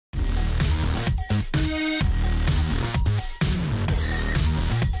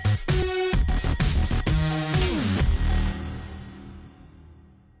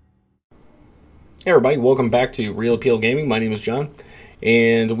Hey everybody, welcome back to Real Appeal Gaming. My name is John,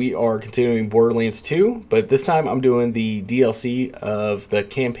 and we are continuing Borderlands 2, but this time I'm doing the DLC of the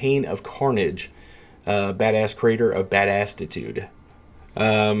campaign of Carnage, Badass Creator of Badastitude.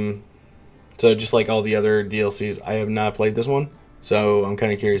 So just like all the other DLCs, I have not played this one, so I'm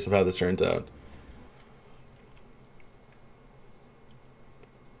kind of curious of how this turns out.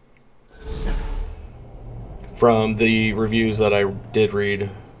 From the reviews that I did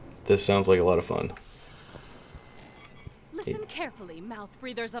read, this sounds like a lot of fun. Listen carefully, mouth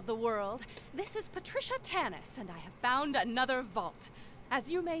breathers of the world. This is Patricia Tanis, and I have found another vault.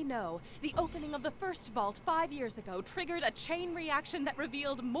 As you may know, the opening of the first vault 5 years ago triggered a chain reaction that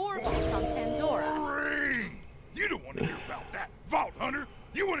revealed more vaults on Pandora. You don't want to hear about that, Vault Hunter.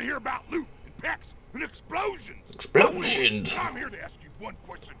 You want to hear about loot and packs and explosions. Explosions! I'm here to ask you one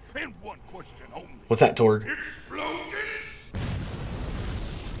question and one question only. What's that, Torg? Explosions!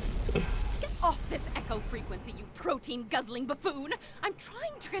 Get off this echo frequency, you protein-guzzling buffoon! I'm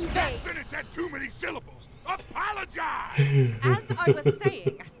trying to convey... That sentence had too many syllables. Apologize! As I was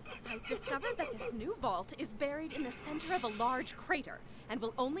saying, I've discovered that this new vault is buried in the center of a large crater and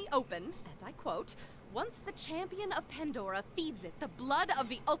will only open, and I quote, once the champion of Pandora feeds it the blood of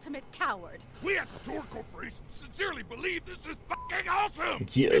the ultimate coward. We at the Tour Corporation sincerely believe this is fucking awesome!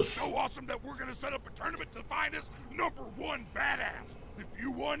 Yes. It's so awesome that we're gonna set up a tournament to find us #1 badass. If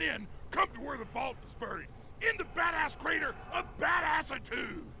you want in, come to where the vault is buried. In the badass crater of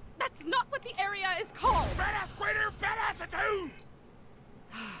Badassitude! That's not what the area is called! Badass crater of Badassitude!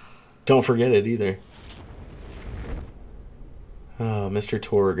 Don't forget it either. Oh, Mr.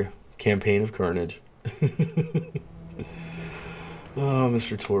 Torg, campaign of Carnage. Oh,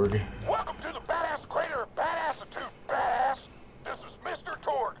 Mr. Torg. Welcome to the badass crater of Badassitude, badass! This is Mr.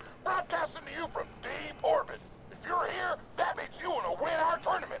 Torg, broadcasting to you from deep orbit. If you're here, that means you want to win our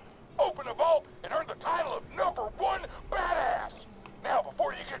tournament. Open a vault and earn the title of #1 badass. Now,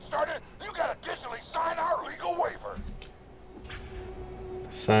 before you get started, you gotta digitally sign our legal waiver.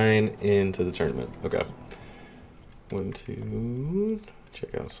 Sign into the tournament. Okay. Want to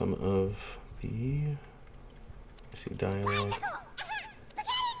check out some of the... I see dialogue.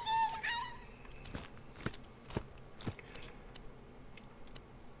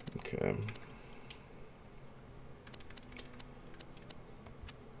 Okay.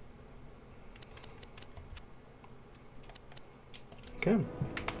 Okay.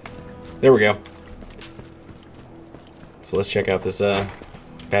 There we go. So let's check out this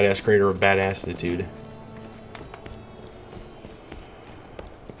badass creator of Badassitude.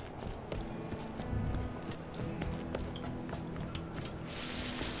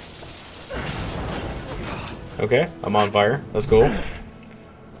 Okay, I'm on fire. That's cool.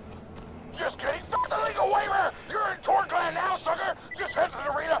 Just kidding. Fuck the legal waiver. You're in Torgland now, sucker. Just head to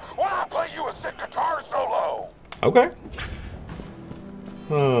the arena while I play you a sick guitar solo. Okay.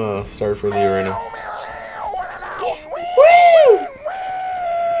 Start for the arena. Woo!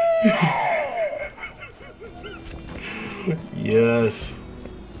 Yes.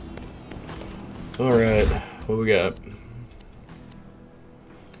 All right. What we got?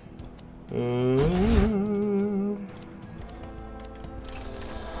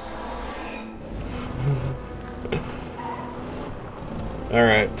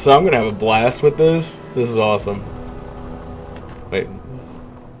 Alright, so I'm gonna have a blast with this. This is awesome. Wait.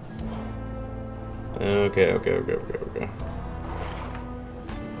 Okay.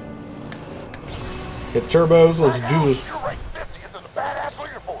 Hit the turbos, let's do this. You're ranked 50th in the badass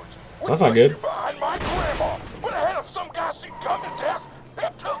leaderboards. That's not good. Behind my grandma, but ahead of some guy she come to death.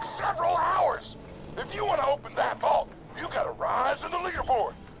 It took several hours. If you want to open that vault, you gotta rise in the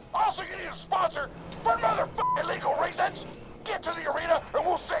leaderboard. Also, you need a sponsor for another illegal reasons. Get to the arena and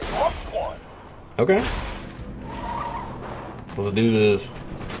we'll set you up with one. Okay. Let's do this.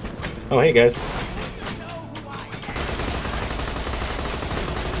 Oh, hey guys.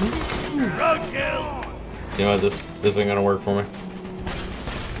 You know what? This isn't gonna work for me.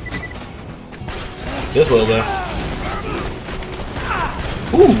 This will though.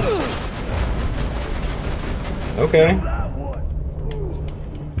 Ooh. Okay.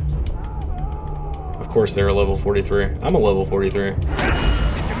 Of course they're a level 43. I'm a level 43. Did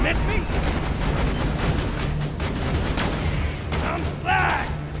you miss me? I'm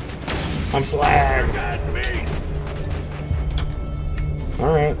slacked. I'm slacked.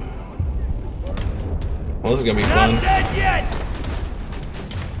 Alright. Well, this is gonna be fun. Not dead yet.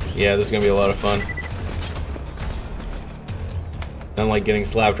 Yeah, this is gonna be a lot of fun. Unlike getting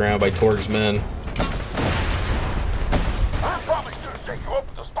slapped around by Torg's men. I probably should have set you up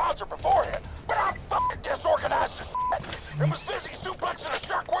with a sponsor beforehand, but I'm fucking disorganized as shit. and was busy suplexing a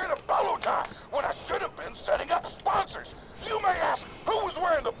shark wearing a bolo tie when I should have been setting up sponsors. You may ask, who was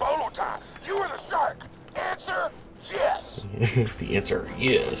wearing the bolo tie? You or the shark? Answer, yes. The answer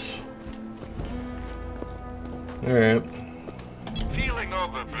is. Alright. Feeling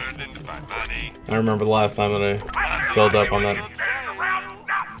overburdened by money. I remember the last time that I filled up on that.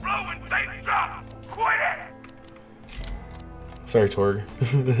 Sorry, Torg.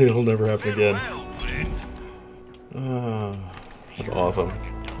 It'll never happen again. That's awesome.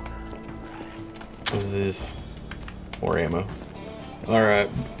 This is more ammo. Alright.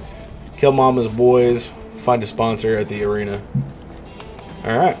 Kill Mama's boys. Find a sponsor at the arena.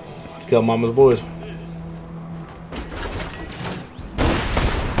 Alright. Let's kill Mama's boys.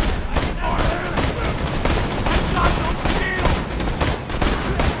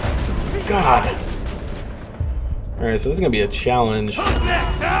 God. Alright, so this is gonna be a challenge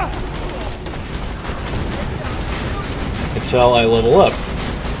until I level up.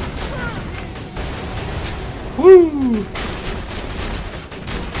 Woo!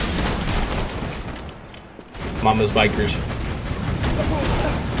 Mama's bikers.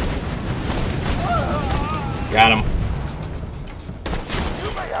 Got him.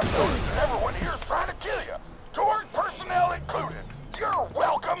 You may have noticed that everyone here is trying to kill you. Torg personnel included. You're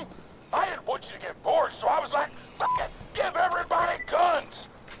welcome. I didn't want you to get bored, so I was like, fuck it, give everybody guns.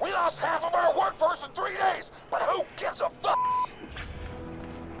 We lost half of our workforce in 3 days, but who gives a fuck?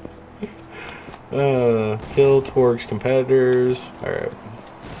 Kill Torg's competitors. Alright.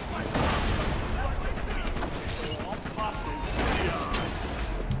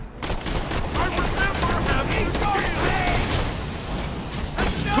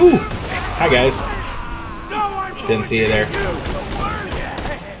 Ooh. Hi guys. Didn't see you there.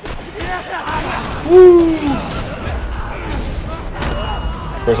 Woo!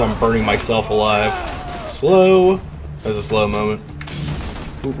 Of course, I'm burning myself alive. Slow. That was a slow moment.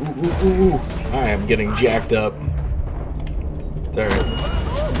 Ooh, ooh, ooh, ooh, ooh. I am getting jacked up. It's alright.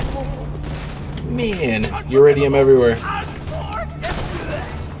 Man, uridium everywhere.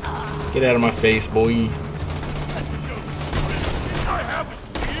 Get out of my face, boy. You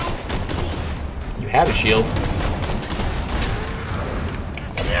have a shield?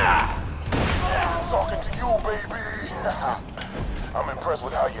 Talking to you, baby. I'm impressed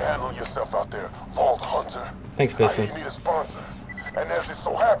with how you handle yourself out there, Vault Hunter. Thanks, I Piston. hear you need a sponsor, and as it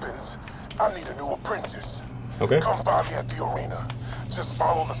so happens, I need a new apprentice. Okay. Come find me at the arena. Just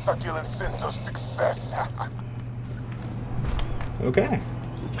follow the succulent scent of success. Okay.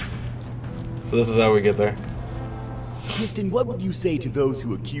 So this is how we get there. Piston, what would you say to those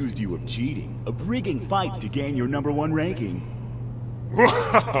who accused you of cheating, of rigging fights to gain your #1 ranking?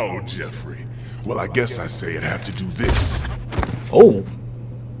 Wow, Jeffrey. Well, I guess I say I'd have to do this. Oh.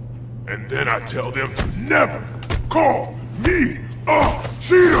 And then I tell them to never call me a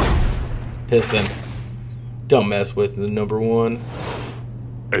cheater. Piston. Don't mess with the #1.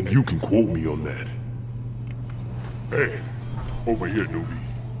 And you can quote me on that. Hey, over here, newbie.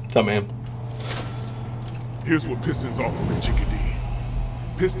 What's up, man? Here's what Piston's offering, Chickadee.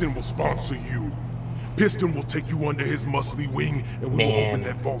 Piston will sponsor you. Piston will take you under his muscly wing, and we will open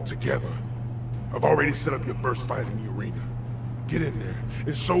that vault together. I've already set up your first fight in the arena. Get in there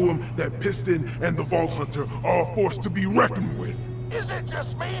and show him that Piston and the Vault Hunter are a force to be reckoned with. Is it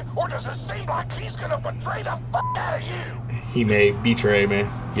just me, or does it seem like he's gonna betray the fuck out of you? He may betray me.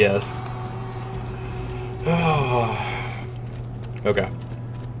 Yes. Okay.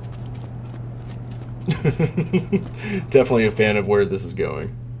 Definitely a fan of where this is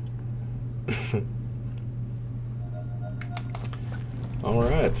going.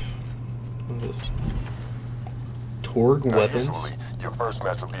 Alright. What is this? Torg weapons? Usually, your first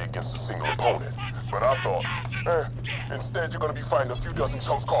match will be against a single opponent. But I thought, instead you're gonna be fighting a few dozen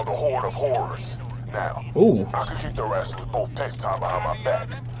chumps called the Horde of Horrors. Now, Ooh. I could kick their ass with both pants tied behind my back,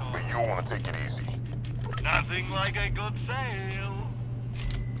 but you'll want to take it easy. Nothing like a good sale.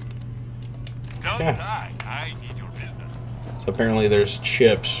 Don't Yeah. die. I need your business. So apparently there's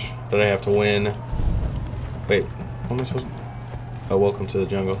chips that I have to win. Wait, what am I supposed to... Oh, welcome to the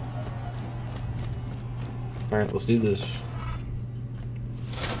jungle. Alright, let's do this.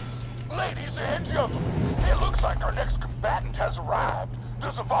 Ladies and gentlemen, it looks like our next combatant has arrived.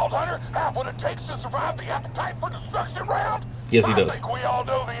 Does the Vault Hunter have what it takes to survive the appetite for destruction round? Yes, he does. I think we all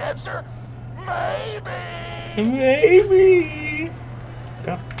know the answer. Maybe. Maybe.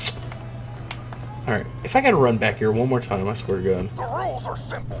 God. Alright, if I gotta run back here one more time, I swear to God. The rules are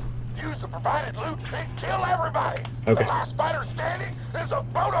simple. Use the provided loot and kill everybody. Okay. The last fighter standing is a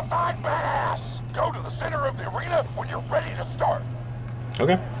bona fide badass. Go to the center of the arena when you're ready to start.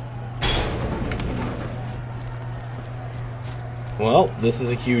 Okay. Well, this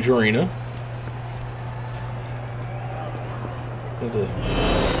is a huge arena. What's this?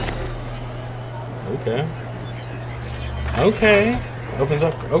 Okay. Okay. Opens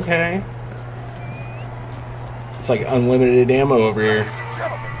up. Okay. It's like unlimited ammo over here. Ladies and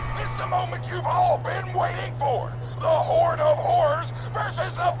gentlemen, it's the moment you've all been waiting for. The Horde of Horrors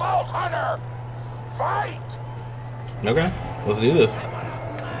versus the Vault Hunter. Fight! Okay. Let's do this.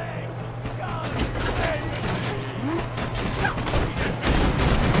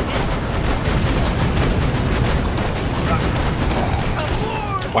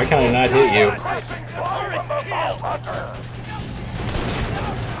 Why can't I not hit you? Crushing blow from the Vault Hunter.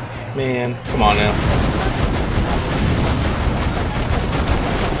 Man, come on now.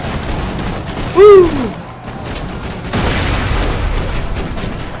 Woo!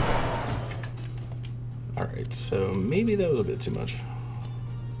 Alright, so maybe that was a bit too much.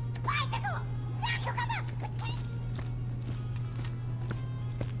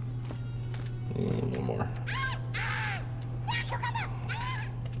 And one more.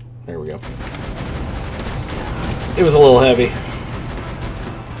 There we go. It was a little heavy.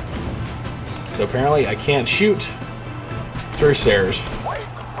 So apparently I can't shoot through stairs.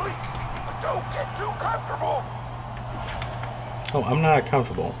 Wave complete, but don't get too comfortable. Oh, I'm not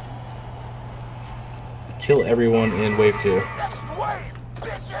comfortable. Kill everyone in wave 2. Next wave,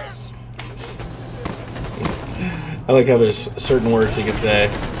 bitches. I like how there's certain words you can say.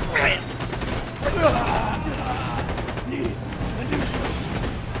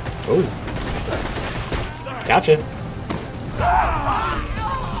 Oh. Gotcha.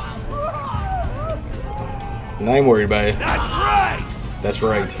 And I'm worried about it. That's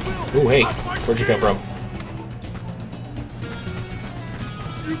right. Ooh, hey. Where'd you come from?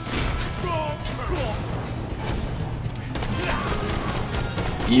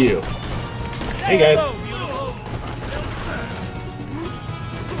 You. Hey, guys.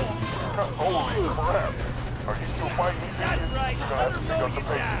 Holy crap. Are you still fighting these idiots? You're gonna have to pick up the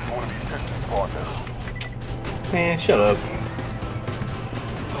pace if you want to be Piston's partner. Man, shut up.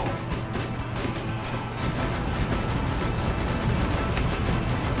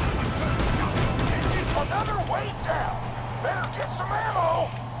 Another wave down. Better get some ammo.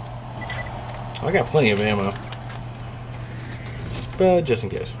 I got plenty of ammo. But just in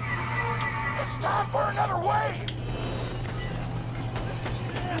case. It's time for another wave.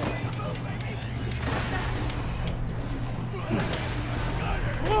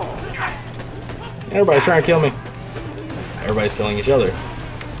 Everybody's trying to kill me. Everybody's killing each other.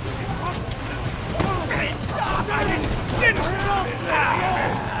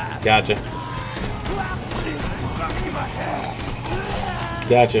 Gotcha.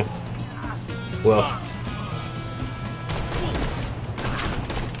 Gotcha. Well.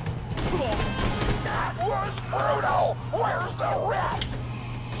 That was brutal. Where's the rat?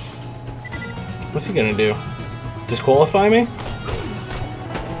 What's he gonna do? Disqualify me?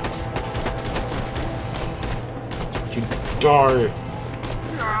 You die.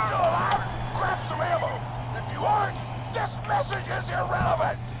 You're still alive? Grab some ammo. If you aren't, this message is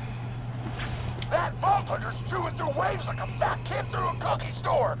irrelevant. That Vault Hunter's chewing through waves like a fat kid through a cookie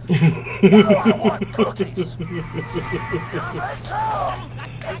store. Now I want cookies. Here they come.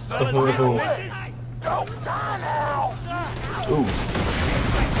 It's the final wave. Don't die now. Ooh.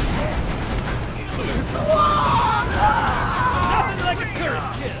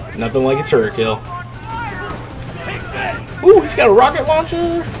 Nothing like a turret kill. Ooh, he's got a rocket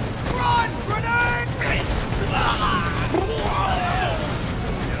launcher.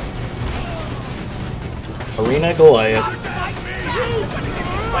 Arena Goliath.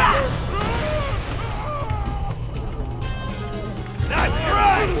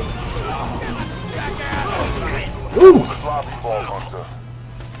 Ooh. Sloppy Vault Hunter.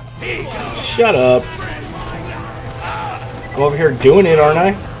 Shut up. I'm over here doing it, aren't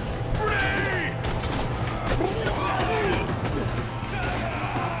I?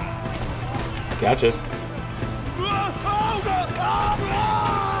 Gotcha.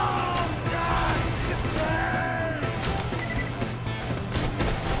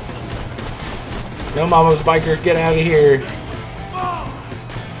 No, Mama's biker, get out of here.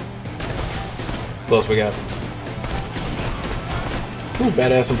 What else we got? Ooh,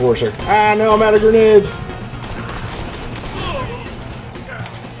 badass enforcer. Ah, no, I'm out of grenades.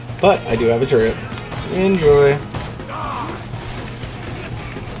 But I do have a turret. Enjoy.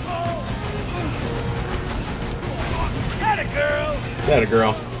 That a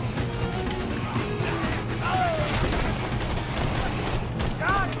girl.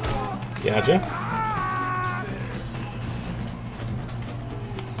 Gotcha.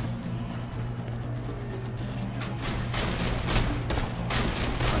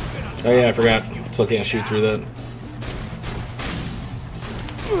 Oh yeah, I forgot. Still can't shoot through that.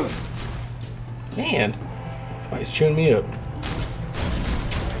 Man, somebody's chewing me up.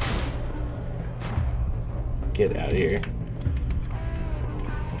 Get out of here.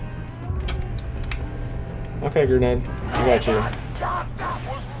 Okay, grenade. I got you. God, that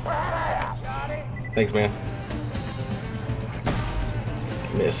was badass. Thanks, man.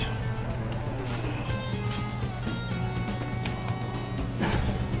 Miss.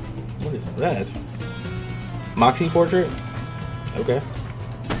 What is that? Moxie portrait? Okay.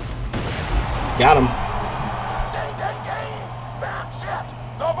 Got him. Ding, ding, ding. That's it.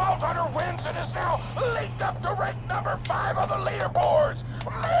 The Vault Hunter wins and is now leaked up to rank number 5 on the leaderboards.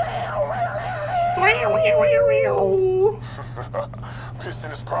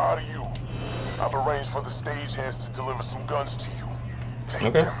 Piston is proud of you. I've arranged for the stagehands to deliver some guns to you.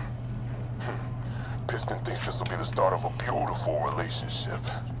 Take them. Piston thinks this will be the start of a beautiful relationship.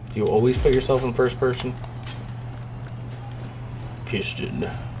 Do you always put yourself in first person? Piston.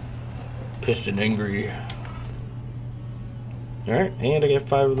 Piston angry. Alright, and I get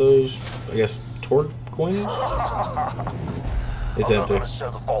 5 of those, I guess, Torg coins? It's I'm empty. not gonna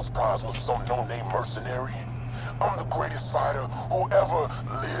share the false prize with some no-name mercenary. I'm the greatest fighter who ever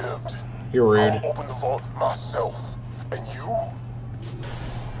lived. You're rude. I'll open the vault myself. And you?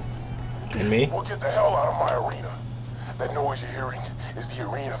 And me? We'll get the hell out of my arena. That noise you're hearing is the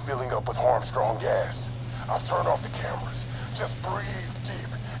arena filling up with Armstrong gas. I've turned off the cameras. Just breathe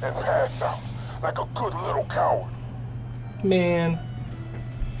deep and pass out like a good little coward. Man.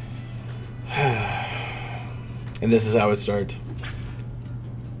 And this is how it starts.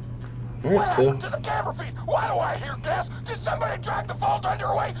 What Alright, so. happened to the camera feed? Why do I hear gas? Did somebody drag the Vault Hunter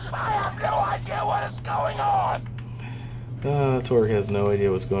away? I have no idea what is going on. Torg has no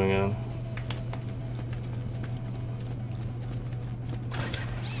idea what's going on.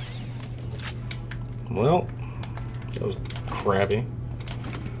 Well, that was crappy.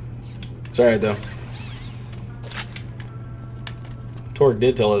 It's alright though. Torg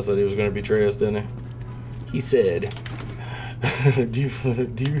did tell us that he was going to betray us, didn't he? He said, do you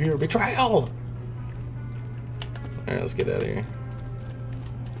hear betrayal? Alright, let's get out of here.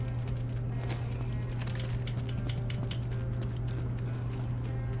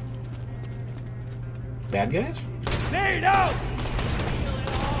 Bad guys? NATO!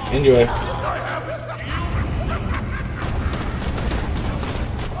 Enjoy.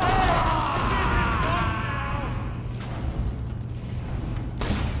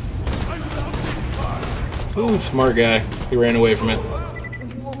 Ooh, smart guy. He ran away from it.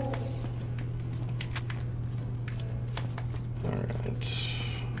 Alright.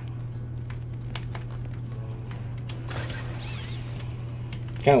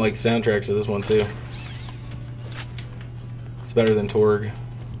 Kind of like the soundtracks of this one, too. It's better than Torg.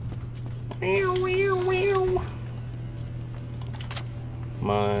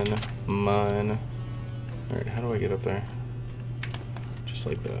 Mine. Mine. Alright, how do I get up there? Just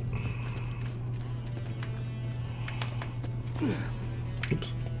like that.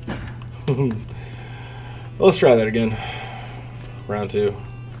 Oops. Let's try that again. Round 2.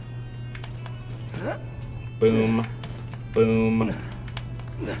 Boom. Boom.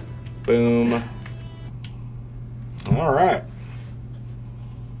 Boom. Alright.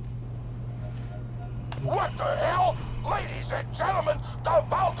 What the hell? Ladies and gentlemen, the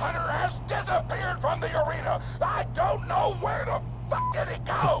Vault Hunter has disappeared from the arena. I don't know where the fuck did he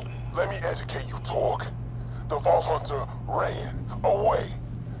go. Let me educate you, Torg. The Vault Hunter ran away.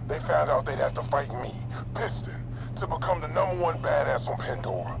 They found out they'd have to fight me, Piston, to become the #1 badass on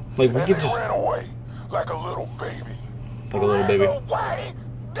Pandora. Like, we and could they just ran away like a little baby. like a little baby. Ran away?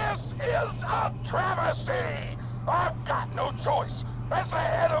 This is a travesty. I've got no choice. As the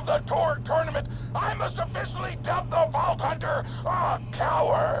head of the Torg tournament, I must officially dub the Vault Hunter a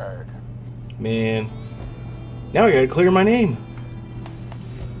coward. Man. Now I gotta clear my name.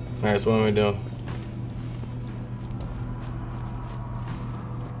 Alright, so what am I doing?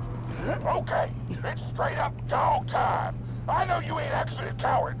 Okay, it's straight up dog time. I know you ain't actually a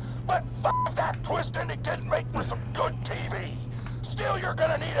coward, but f that twist ending didn't make for some good TV. Still, you're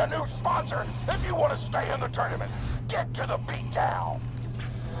gonna need a new sponsor if you want to stay in the tournament. Get to the beatdown.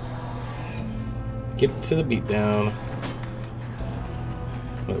 Get to the beatdown.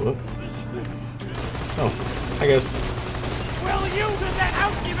 Wait, what? Oh, I guess. Will you do that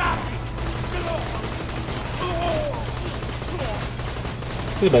ouchie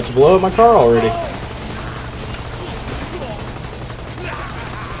He's about to blow up my car already.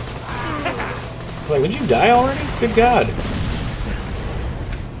 Like, would you die already? Good God.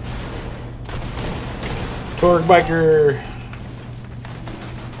 Torg biker.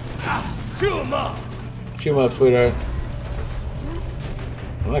 Chew him up! Chew 'em up, sweetheart.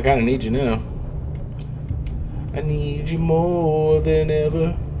 Well, I kind of need you now. I need you more than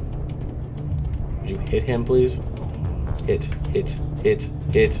ever. Would you hit him, please? Hit.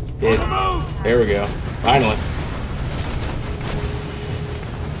 There we go. Finally.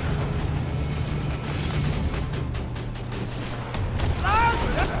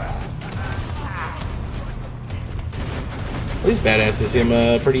 These badasses seem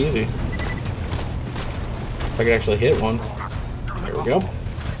pretty easy. If I could actually hit one. There we go.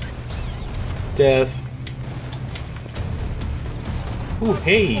 Death. Ooh,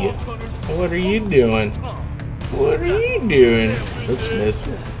 hey. What are you doing? What are you doing? Oops, miss.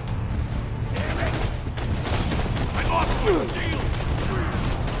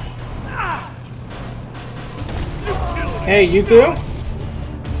 Hey, you too?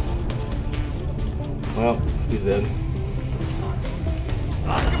 Well, he's dead.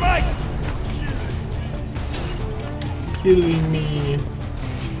 Killing me.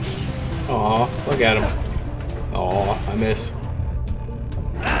 Aw, look at him. Aw, I miss.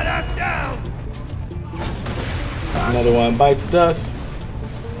 Another one bites dust.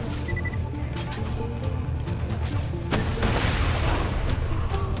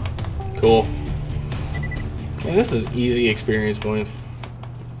 Cool. Man, this is easy experience points.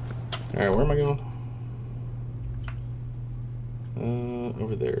 Alright, where am I going?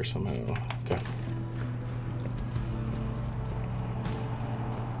 Over there somehow. Okay.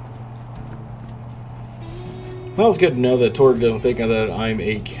 Well, it's good to know that Torg doesn't think that I'm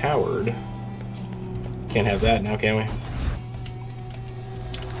a coward. Can't have that now, can we?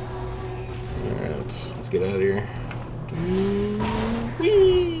 Alright, let's get out of here.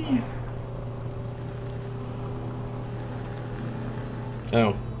 Whee!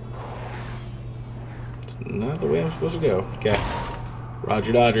 Oh. It's not the way I'm supposed to go. Okay.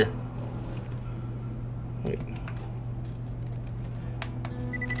 Roger Dodger. Wait.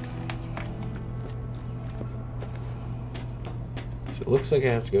 So it looks like I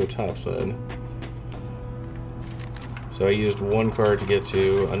have to go topside. So I used one card to get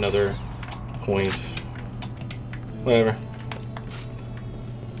to another point. Whatever.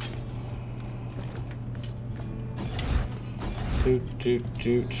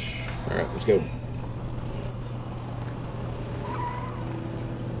 Toot. Alright, let's go.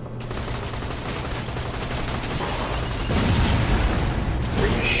 Are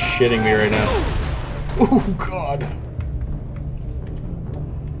you shitting me right now? Oh, God.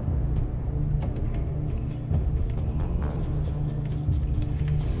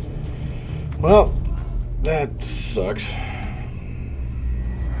 Well, that sucks.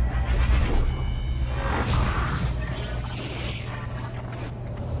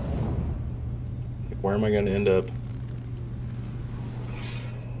 Where am I going to end up?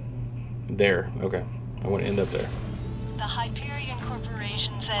 There. Okay. I want to end up there. The Hyperion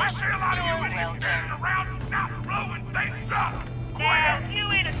Corporation says I see a lot of you you're in here welcome. standing around not blowing things up. Now, if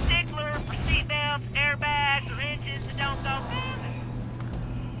you ain't a stickler for seatbelts, airbags, or engines that don't go fast.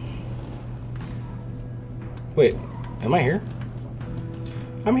 Wait. Am I here?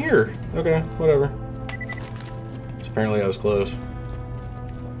 I'm here. Okay. Whatever. So apparently I was close.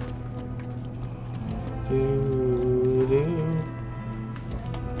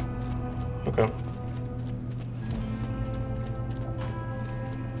 Okay.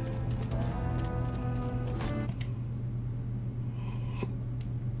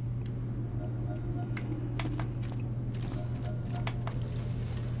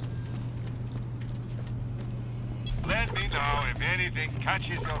 Let me know if anything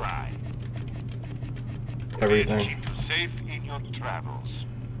catches your eye. Everything. Keep you safe in your travels.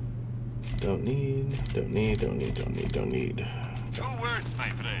 Don't need. 2 words, my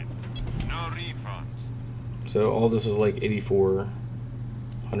friend. No refunds. So all this is like 84,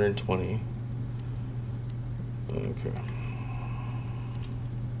 120. Okay.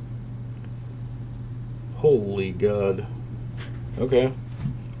 Holy God. Okay.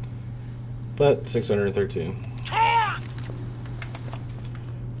 But 613.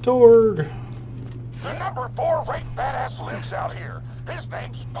 Torg! The number 4 rate badass lives out here. His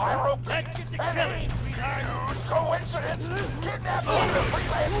name's Pyro Pete, and he, huge coincidence, kidnapped one of the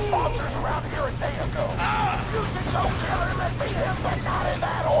freelance sponsors around here a day ago. You should go kill him and meet him, but not in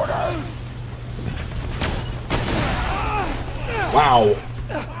that order. Wow.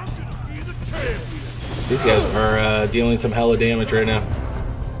 These guys are dealing some hella damage right now.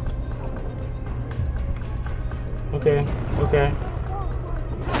 Okay.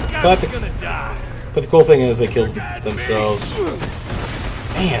 But the cool thing is they killed themselves.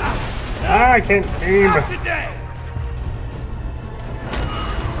 Man, I can't aim.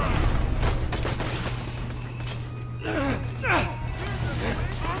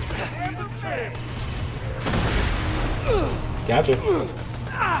 Gotcha.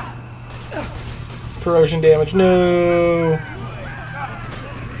 Corrosion damage, no.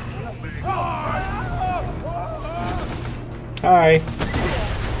 Hi.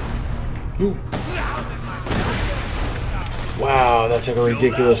 Ooh. Wow, that took a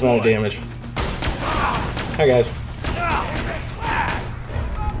ridiculous amount of damage. Hi, guys.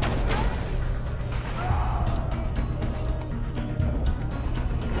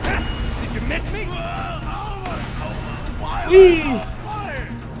 Did you miss me? Whee!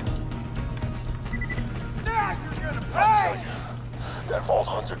 I tell you, that Vault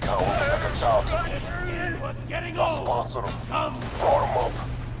Hunter coward was like a child to me. I sponsored him, brought him up,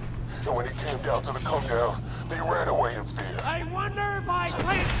 and when it came down to the come down, they ran away in fear. I wonder if I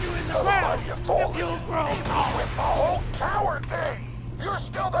plant you in the Now the ground. mighty have fallen. You'll grow Even tall. with the whole coward thing, you're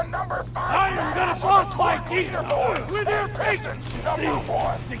still the number 5 I'm gonna badass on cross the my Torque teeth leaderboard. with your Pistons big number Steve,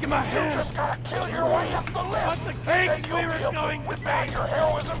 1. taking my You hand. just gotta kill your way up the list. the And cake then you'll spirit be able going to whip out your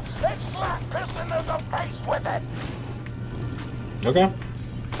heroism and slap Piston in the face with it. Okay.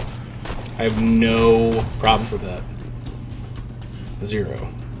 I have no problems with that. Zero.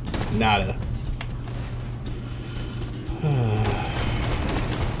 Nada.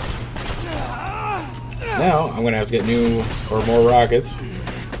 So now I'm gonna have to get new or more rockets.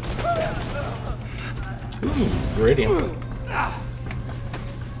 Ooh, Iridium.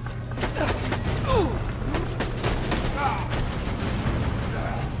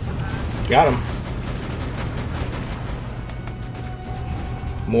 Got him.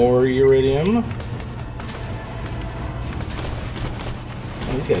 More Iridium.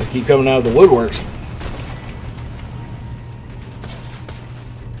 These guys keep coming out of the woodworks.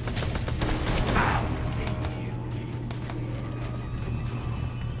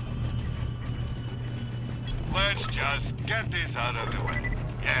 Let's just get this out of the way.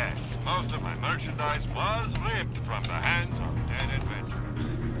 Yes, most of my merchandise was ripped from the hands of dead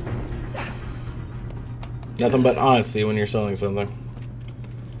adventurers. Nothing but honesty when you're selling something.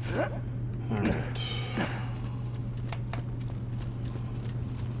 Alright.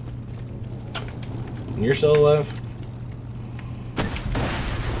 And you're still alive?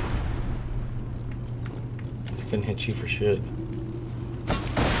 This couldn't hit you for shit.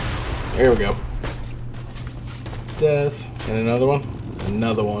 There we go. Death. And another one.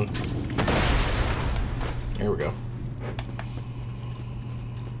 Another one. There we go.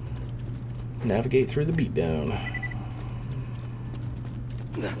 Navigate through the beatdown.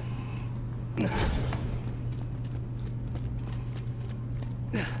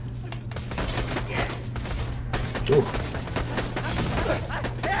 Ooh.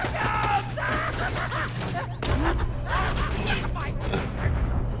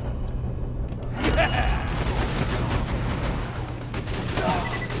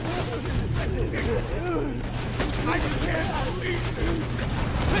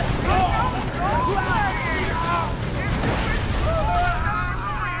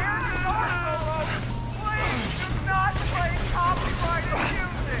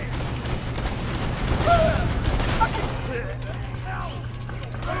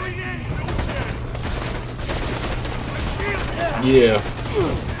 Yeah.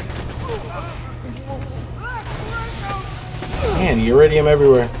 Man, Iridium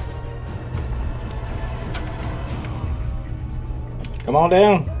everywhere. Come on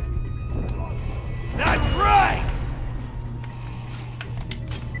down. That's right.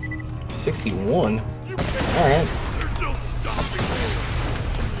 61. All right.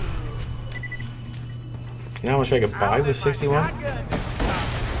 You know how much I could buy with 61?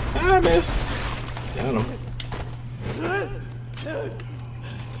 Ah, I missed. Got him.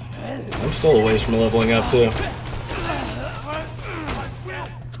 I'm still a ways from leveling up too.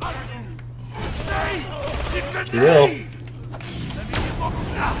 You will.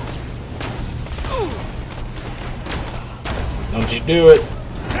 Don't you do it.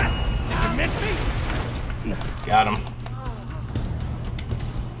 Got him.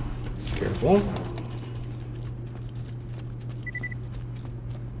 Careful.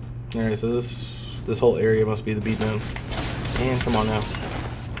 Alright, so this whole area must be the beatdown. And come on now.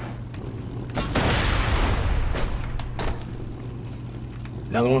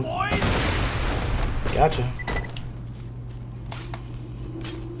 Another one. Gotcha.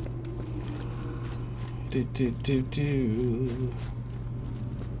 Do.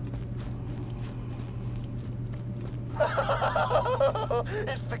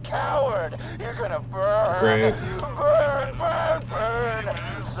 It's the coward. You're gonna burn. Great.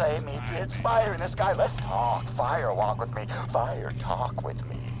 Burn. Say me, it's fire in the sky. Let's talk. Fire walk with me. Fire talk with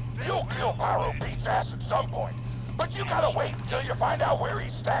me. You'll kill Pyro Pete's ass at some point. But you gotta wait until you find out where he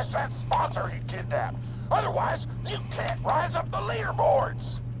stashed that sponsor he kidnapped. Otherwise, you can't rise up the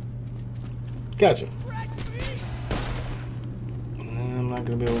leaderboards. Gotcha. I'm not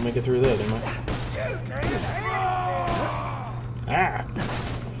gonna be able to make it through that, am I? Ah!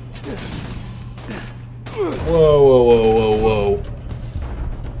 Whoa, whoa, whoa, whoa, whoa.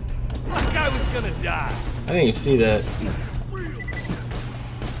 That guy was gonna die. I didn't even see that.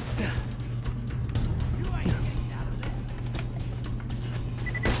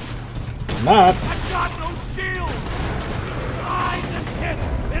 Not. I got no shield. Eyes and piss.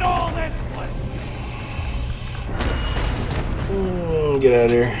 It all ends place. Get out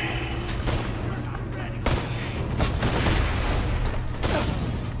of here.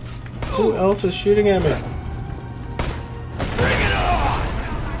 Who else is shooting at me? Bring it on.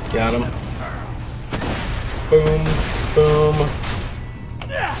 Got him. Boom. Boom.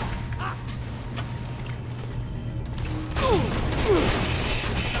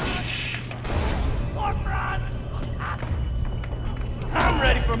 I'm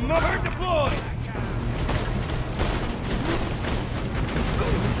ready for mother deployed.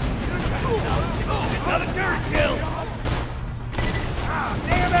 It's another turret kill.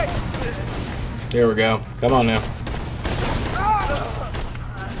 Damn it! There we go. Come on now.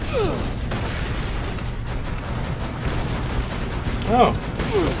 Oh.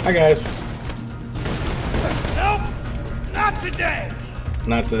 Hi, guys. Nope. Not today.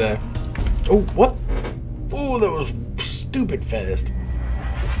 Not today. Oh, what? Oh, that was stupid fast.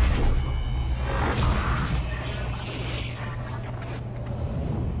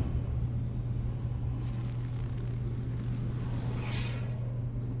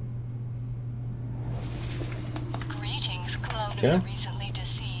 Greetings, clone Okay. of the recently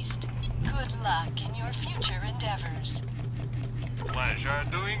deceased. Good luck in your future endeavors. Pleasure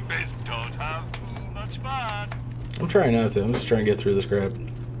doing this. Don't have much fun. I'm trying not to. I'm just trying to get through this crap.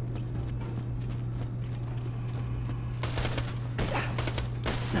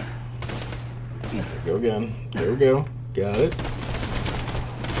 There we go again. There we go. Got it.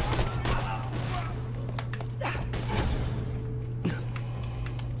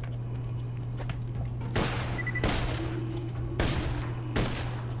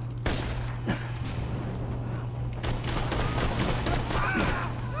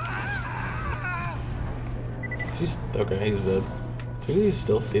 Okay, he's dead. So he's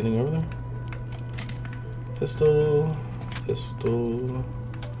still standing over there? Pistol. Pistol.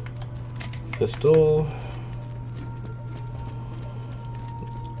 Pistol.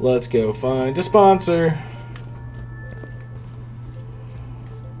 Let's go find a sponsor.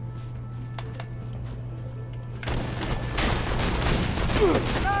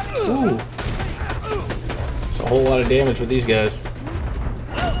 Ooh. It's a whole lot of damage with these guys.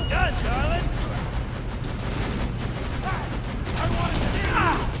 Well done, darling. I want to see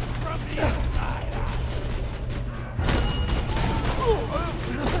from the inside out.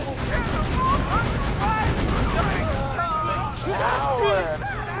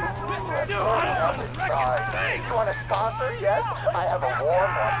 Up inside. You want a sponsor? Yes, I have a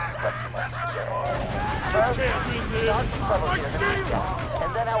warm one, but you must dance. First, start some trouble here in the meantime,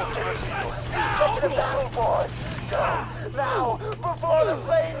 and then I will give it to you. Get to the battle board. Go, now, before the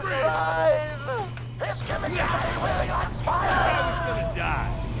flames rise. His gimmick is that he really likes fire. I was gonna die.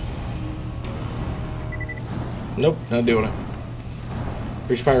 Nope, not doing it.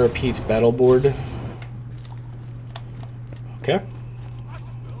 Reach by repeats battle board. Okay.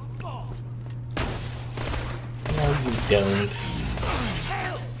 No, you don't.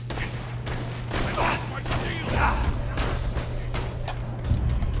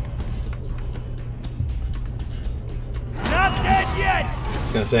 Not dead yet. I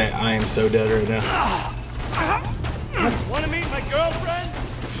was gonna say I am so dead right now. Want to meet my girlfriend?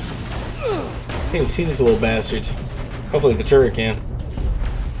 Can't even see these little bastards. Hopefully the turret can.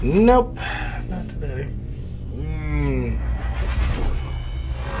 Nope, not today.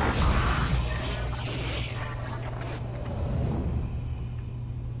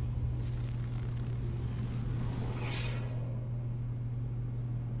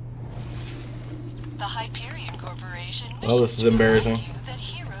 The Hyperion Corporation. Well, this is embarrassing. wishes to remind you that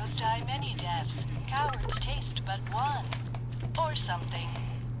heroes die many deaths. Cowards taste but one, or something.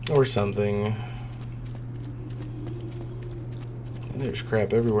 Or something. There's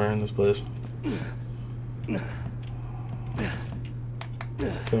crap everywhere in this place.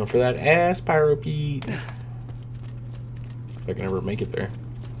 Coming for that ass, Pyro Pete. If I can ever make it there.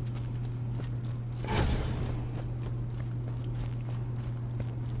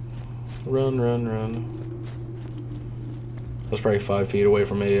 Run, run, run. That's probably 5 feet away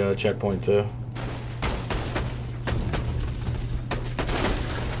from a checkpoint too.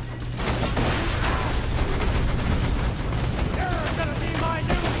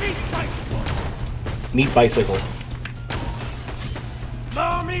 Meat bicycle.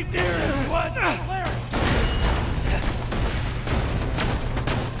 Mommy dearest, what?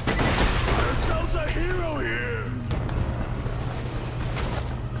 Ourselves a hero here.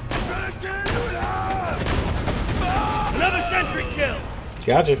 Gonna tear you in half. Another sentry kill.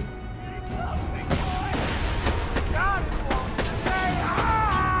 Gotcha.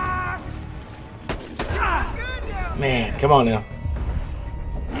 Man, come on now.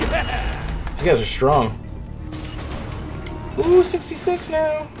 These guys are strong. Ooh, 66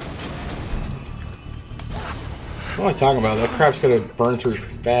 now. What am I talking about? That crap's gonna burn through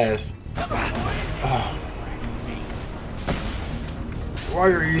fast. Oh. Why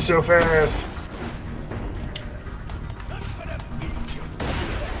are you so fast?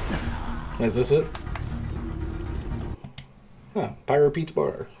 Is this it? Huh, Pyro Pete's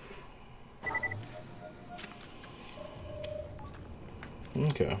Bar.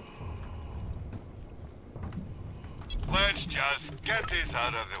 Okay. Let's just get this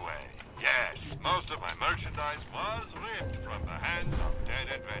out of the way. Yes, most of my merchandise was ripped from the hands of dead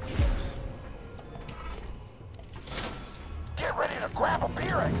adventurers. Get ready to grab a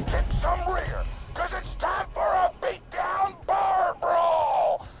beer and kick some rear, cause it's time for a beatdown bar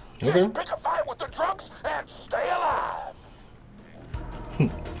brawl. Just Okay. pick a fight with the drunks and stay alive.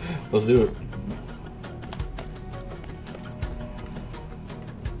 Let's do it.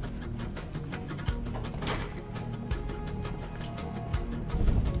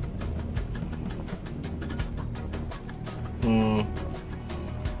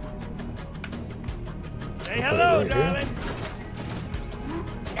 Say hello, Right here. darling.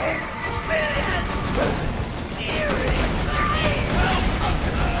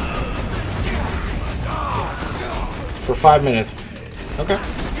 For 5 minutes. Okay.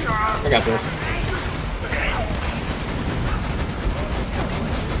 I got this.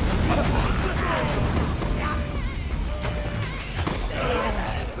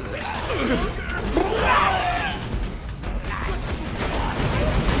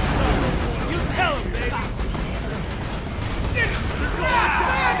 You tell him, baby.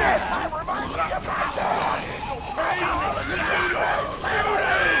 This fight reminds me of my dad. Mr. Wallace and his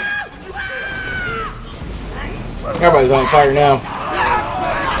memories. Everybody's on fire now.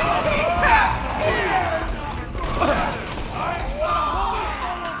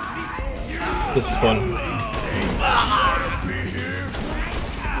 This is fun.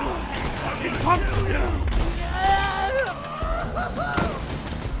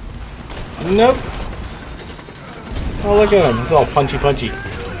 Nope. Oh, look at him. It's all punchy, punchy.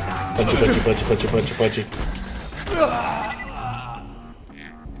 Punchy, punchy, punchy, punchy, punchy, punchy.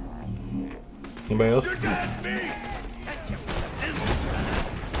 Anybody else?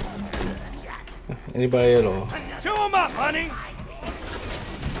 Anybody at all? Chew him up, honey.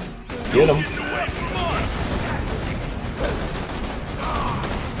 Get him.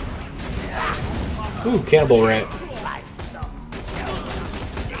 Ooh, cannibal rat.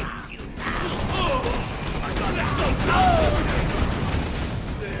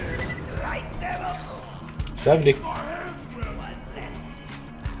 $70.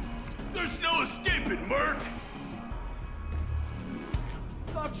 There's no escaping, Merc.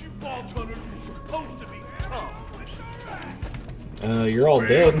 Thought you vault hunters were supposed to be tough. You're all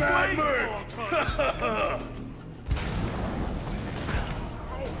dead. Bad Merc.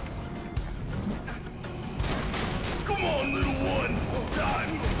 Come on, little one.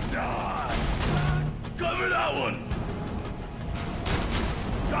 Time to die. Cover that one.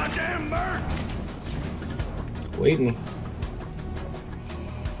 Goddamn Mercs. Waiting.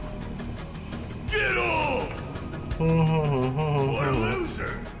 Get on. What a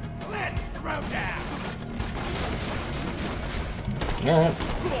loser. Let's throw down. Alright.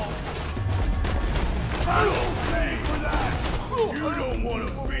 I don't pay for that. You don't want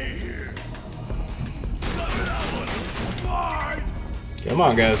to be here. Cover that one. Fine. Come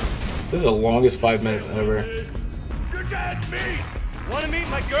on, guys. This is the longest 5 minutes ever. Your dad beats. Want to meet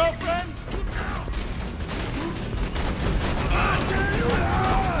my girlfriend?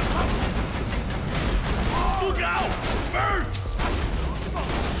 Look out! Mercs!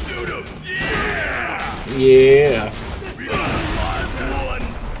 Shoot him! Yeah! Yeah. We got a live one!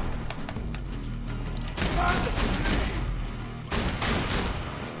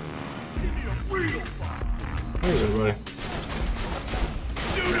 Give me a real fight! Where's everybody?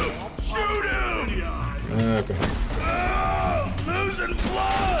 Shoot him! Shoot him! Okay. Oh, losing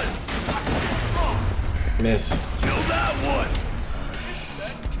blood! Miss. Kill that one!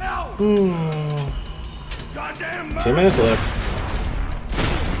 Goddamn 2 minutes left.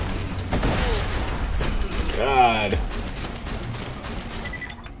 God.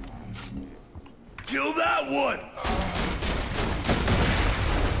 Kill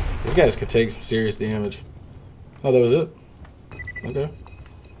These guys could take some serious damage. Oh, that was it? Okay.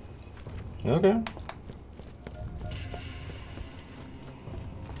 Okay.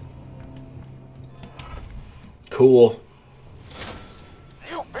 Cool.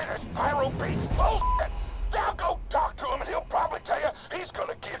 You finished Pyro Pete's bullshit. Now go talk to him and he'll probably tell you he's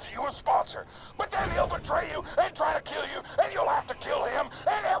gonna give you a sponsor. But then he'll betray you and try to kill you, and you'll have to kill him,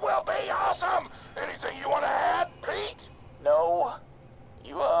 and it will be awesome. Anything you want to add, Pete? No.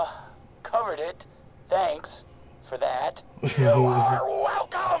 You, covered it. Thanks for that. You are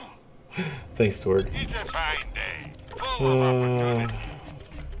welcome. Thanks, Torg. It's a fine day. Full of opportunity.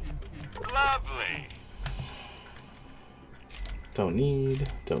 Lovely. Don't need.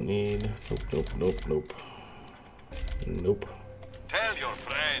 Nope. Nope. Tell your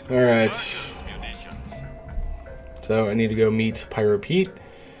friend. Alright. So I need to go meet Pyro Pete.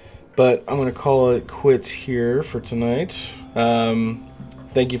 But I'm gonna call it quits here for tonight.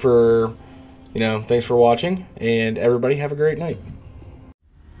 Thank you for, thanks for watching, and everybody have a great night.